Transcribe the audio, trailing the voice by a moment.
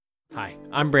Hi,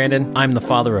 I'm Brandon. I'm the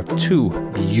father of two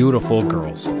beautiful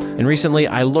girls. And recently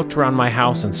I looked around my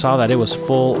house and saw that it was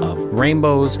full of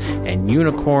rainbows and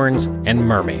unicorns and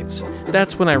mermaids.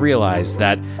 That's when I realized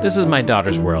that this is my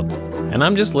daughter's world, and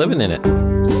I'm just living in it.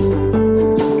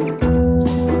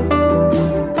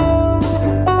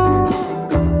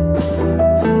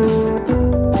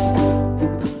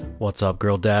 What's up,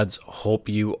 girl dads? Hope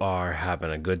you are having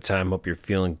a good time. Hope you're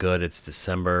feeling good. It's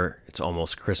December. It's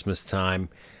almost Christmas time.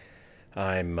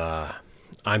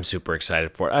 I'm super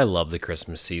excited for it. I love the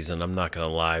Christmas season. I'm not gonna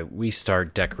lie. We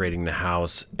start decorating the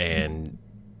house and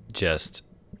just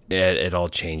it all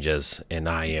changes, and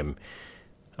I'm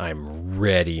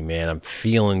ready, man. I'm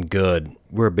feeling good.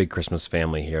 We're a big Christmas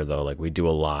family here, though. Like, we do a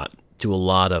lot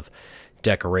of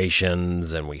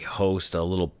decorations, and we host a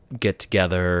little get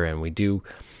together, and we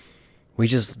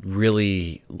just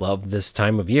really love this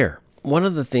time of year. One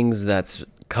of the things that's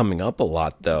coming up a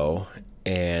lot, though,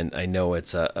 and I know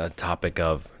it's a topic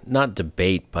of not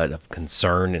debate, but of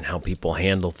concern and how people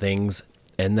handle things,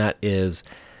 and that is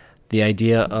the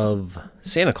idea of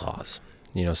Santa Claus.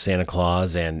 You know, Santa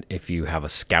Claus, and if you have a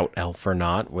scout elf or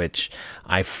not, which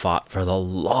I fought for the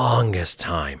longest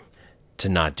time to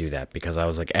not do that, because I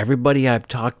was like, everybody I've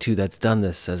talked to that's done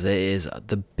this says it is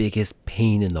the biggest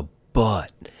pain in the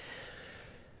butt.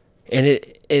 And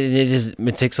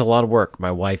it takes a lot of work.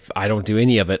 My wife, I don't do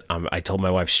any of it. I told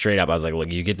my wife straight up, I was like, look,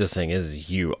 you get this thing, this is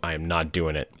you. I am not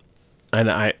doing it.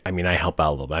 And I help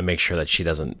out a little bit. I make sure that she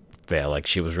doesn't fail. Like,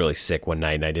 she was really sick one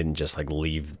night, and I didn't just like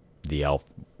leave the elf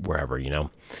wherever, you know.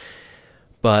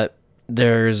 But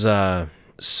there's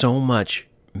so much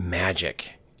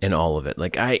magic in all of it.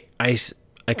 Like, I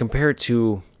compare it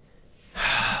to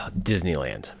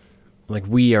Disneyland. Like,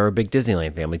 we are a big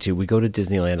Disneyland family too. We go to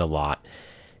Disneyland a lot.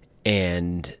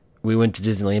 And we went to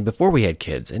Disneyland before we had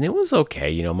kids, and it was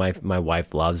okay. You know, my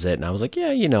wife loves it, and I was like,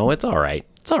 yeah, you know, it's all right.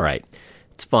 It's all right.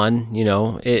 It's fun. You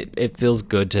know, it feels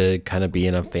good to kind of be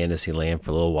in a fantasy land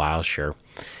for a little while, sure.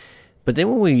 But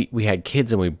then when we had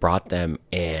kids and we brought them,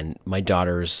 and my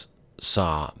daughters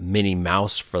saw Minnie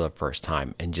Mouse for the first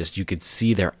time, and just you could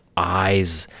see their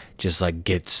eyes just like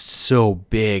get so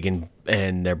big,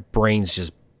 and their brains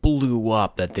just blew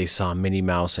up that they saw Minnie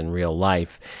Mouse in real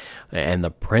life. And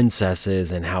the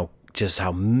princesses, and how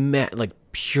like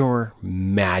pure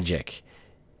magic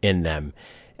in them.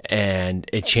 And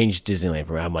it changed Disneyland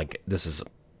for me. I'm like, this is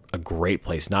a great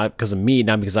place. Not because of me,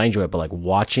 not because I enjoy it, but like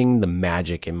watching the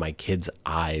magic in my kids'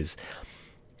 eyes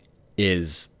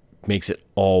makes it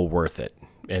all worth it.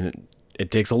 And it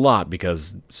takes a lot,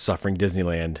 because suffering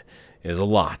Disneyland is a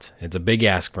lot. It's a big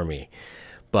ask for me.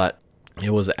 But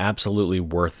it was absolutely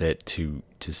worth it to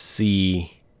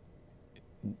see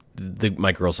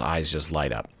my girl's eyes just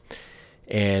light up.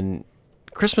 And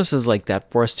Christmas is like that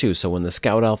for us too. So when the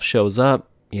scout elf shows up,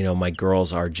 you know, my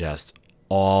girls are just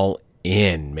all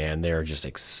in, man. They're just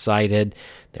excited.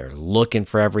 They're looking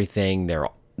for everything.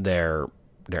 Their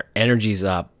energy's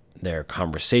up. Their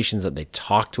conversations up. They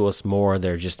talk to us more.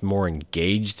 They're just more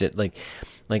engaged. Like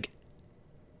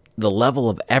the level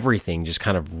of everything just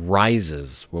kind of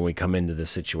rises when we come into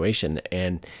this situation,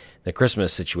 and the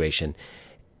Christmas situation.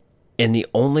 And the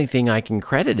only thing I can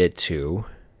credit it to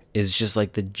is just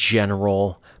like the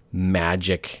general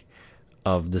magic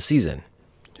of the season.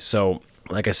 So,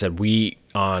 like I said,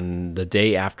 on the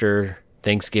day after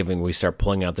Thanksgiving, we start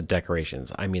pulling out the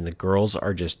decorations. I mean, the girls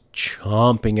are just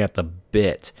chomping at the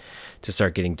bit to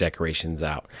start getting decorations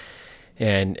out.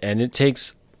 And it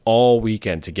takes all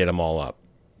weekend to get them all up.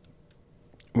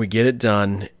 We get it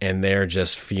done, and they're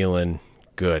just feeling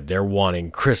good. They're wanting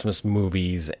Christmas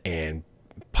movies and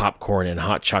popcorn and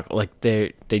hot chocolate. Like,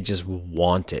 they just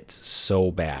want it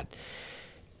so bad.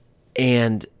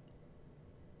 And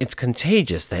it's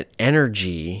contagious. That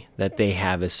energy that they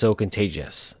have is so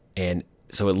contagious. And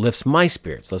so it lifts my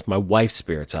spirits, lifts my wife's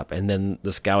spirits up. And then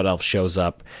the scout elf shows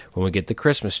up when we get the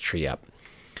Christmas tree up.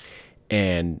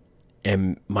 And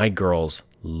my girls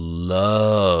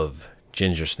love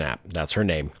Ginger Snap. That's her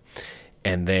name.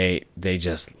 And they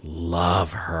just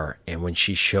love her. And when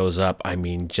she shows up, I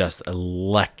mean, just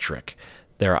electric.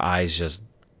 Their eyes just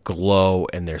glow,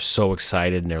 and they're so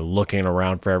excited, and they're looking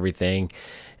around for everything.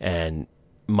 And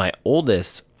my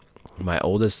oldest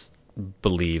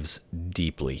believes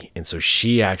deeply. And so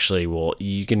she actually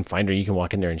you can find her, you can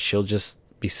walk in there, and she'll just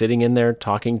be sitting in there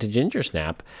talking to Ginger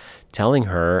Snap, telling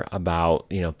her about,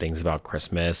 you know, things about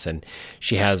Christmas. And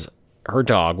she has her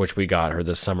dog, which we got her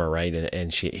this summer, right?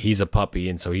 And he's a puppy,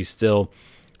 and so he's still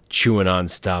chewing on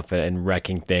stuff and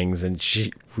wrecking things. And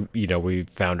she, you know, we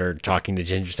found her talking to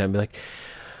Ginger Snap, and be like,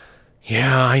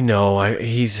 Yeah, I know.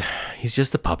 He's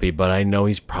just a puppy, but I know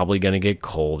he's probably going to get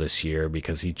cold this year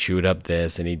because he chewed up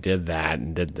this and he did that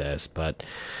and did this. But,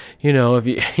 if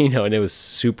you, and it was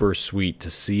super sweet to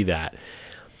see that.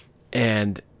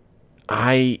 And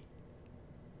I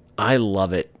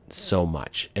love it so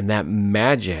much. And that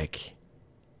magic,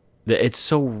 that it's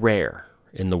so rare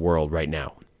in the world right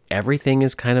now. Everything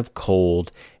is kind of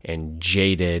cold and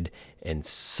jaded and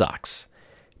sucks.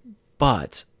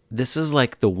 But this is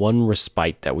like the one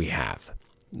respite that we have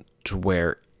to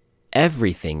where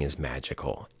everything is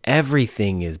magical.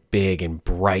 Everything is big and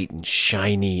bright and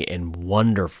shiny and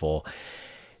wonderful.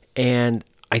 And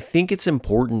I think it's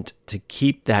important to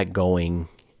keep that going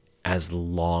as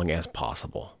long as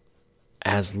possible,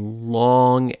 as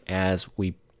long as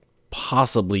we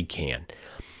possibly can.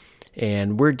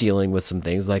 And we're dealing with some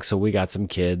things so we got some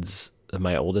kids.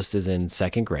 My oldest is in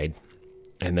second grade,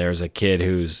 and there's a kid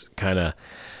who's kind of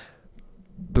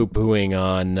poo-pooing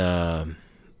on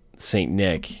St.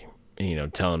 Nick,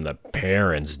 telling that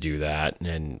parents do that.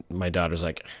 And my daughter's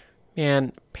like,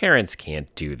 man, parents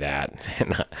can't do that.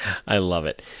 And I love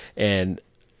it. And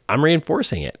I'm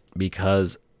reinforcing it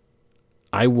because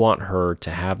I want her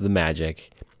to have the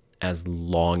magic as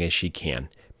long as she can.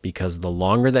 Because the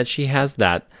longer that she has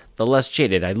that, the less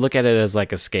jaded. I look at it as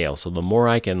like a scale. So the more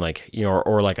I can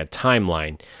or like a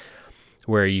timeline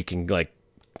where you can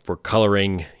for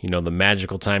coloring, the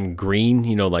magical time green,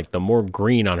 the more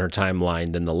green on her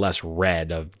timeline, then the less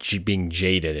red of being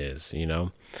jaded is,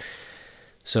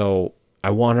 So I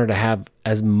want her to have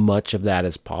as much of that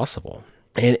as possible.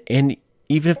 And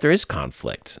even if there is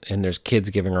conflict and there's kids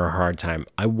giving her a hard time,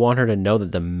 I want her to know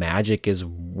that the magic is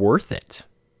worth it,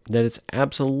 that it's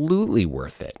absolutely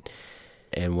worth it.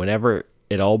 And whenever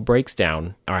it all breaks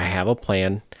down, I have a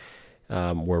plan,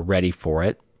 we're ready for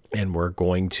it, and we're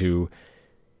going to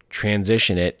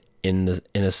transition it in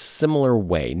a similar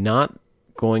way. Not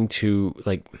going to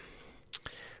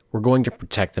we're going to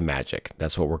protect the magic.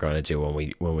 That's what we're going to do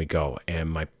when we go. And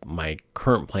my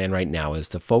current plan right now is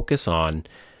to focus on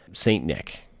Saint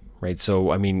Nick, right?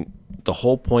 So the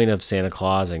whole point of Santa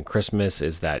Claus and Christmas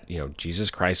is that Jesus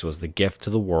Christ was the gift to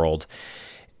the world,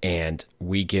 and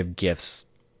we give gifts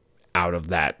out of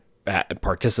that,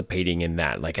 participating in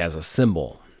that as a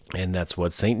symbol. And that's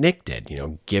what St. Nick did,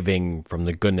 giving from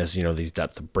the goodness, these to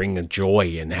bring the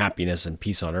joy and happiness and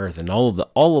peace on earth and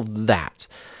all of that.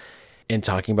 And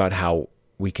talking about how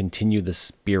we continue the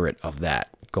spirit of that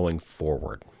going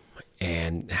forward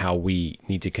and how we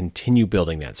need to continue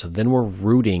building that. So then we're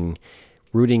rooting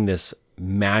this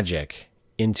magic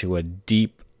into a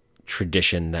deep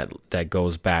tradition that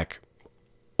goes back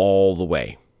all the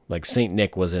way. Like St.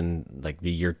 Nick was in the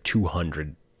year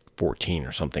 214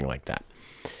 or something like that.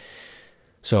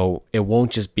 So it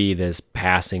won't just be this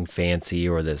passing fancy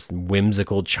or this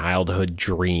whimsical childhood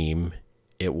dream.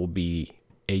 It will be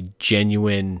a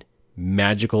genuine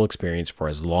magical experience for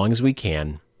as long as we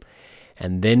can.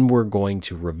 And then we're going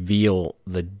to reveal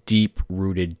the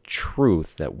deep-rooted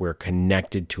truth that we're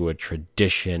connected to a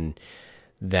tradition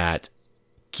that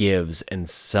gives and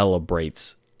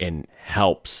celebrates and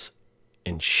helps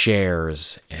and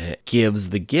shares and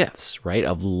gives the gifts, right,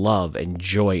 of love and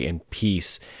joy and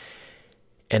peace.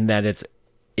 And that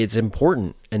it's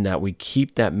important, and that we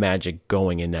keep that magic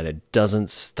going, and that it doesn't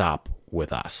stop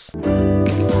with us.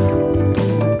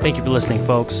 Thank you for listening,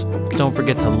 folks. Don't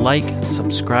forget to like,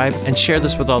 subscribe, and share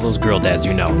this with all those girl dads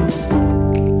you know.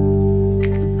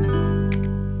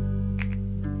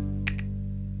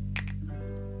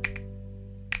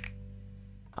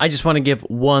 I just want to give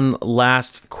one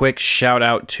last quick shout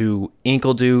out to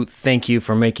Inkledo. Thank you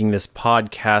for making this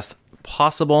podcast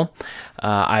possible.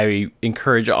 I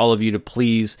encourage all of you to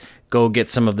please go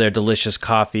get some of their delicious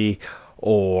coffee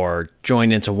or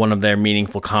join into one of their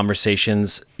meaningful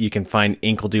conversations. You can find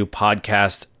Inkledo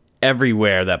Podcast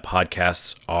everywhere that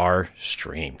podcasts are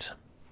streamed.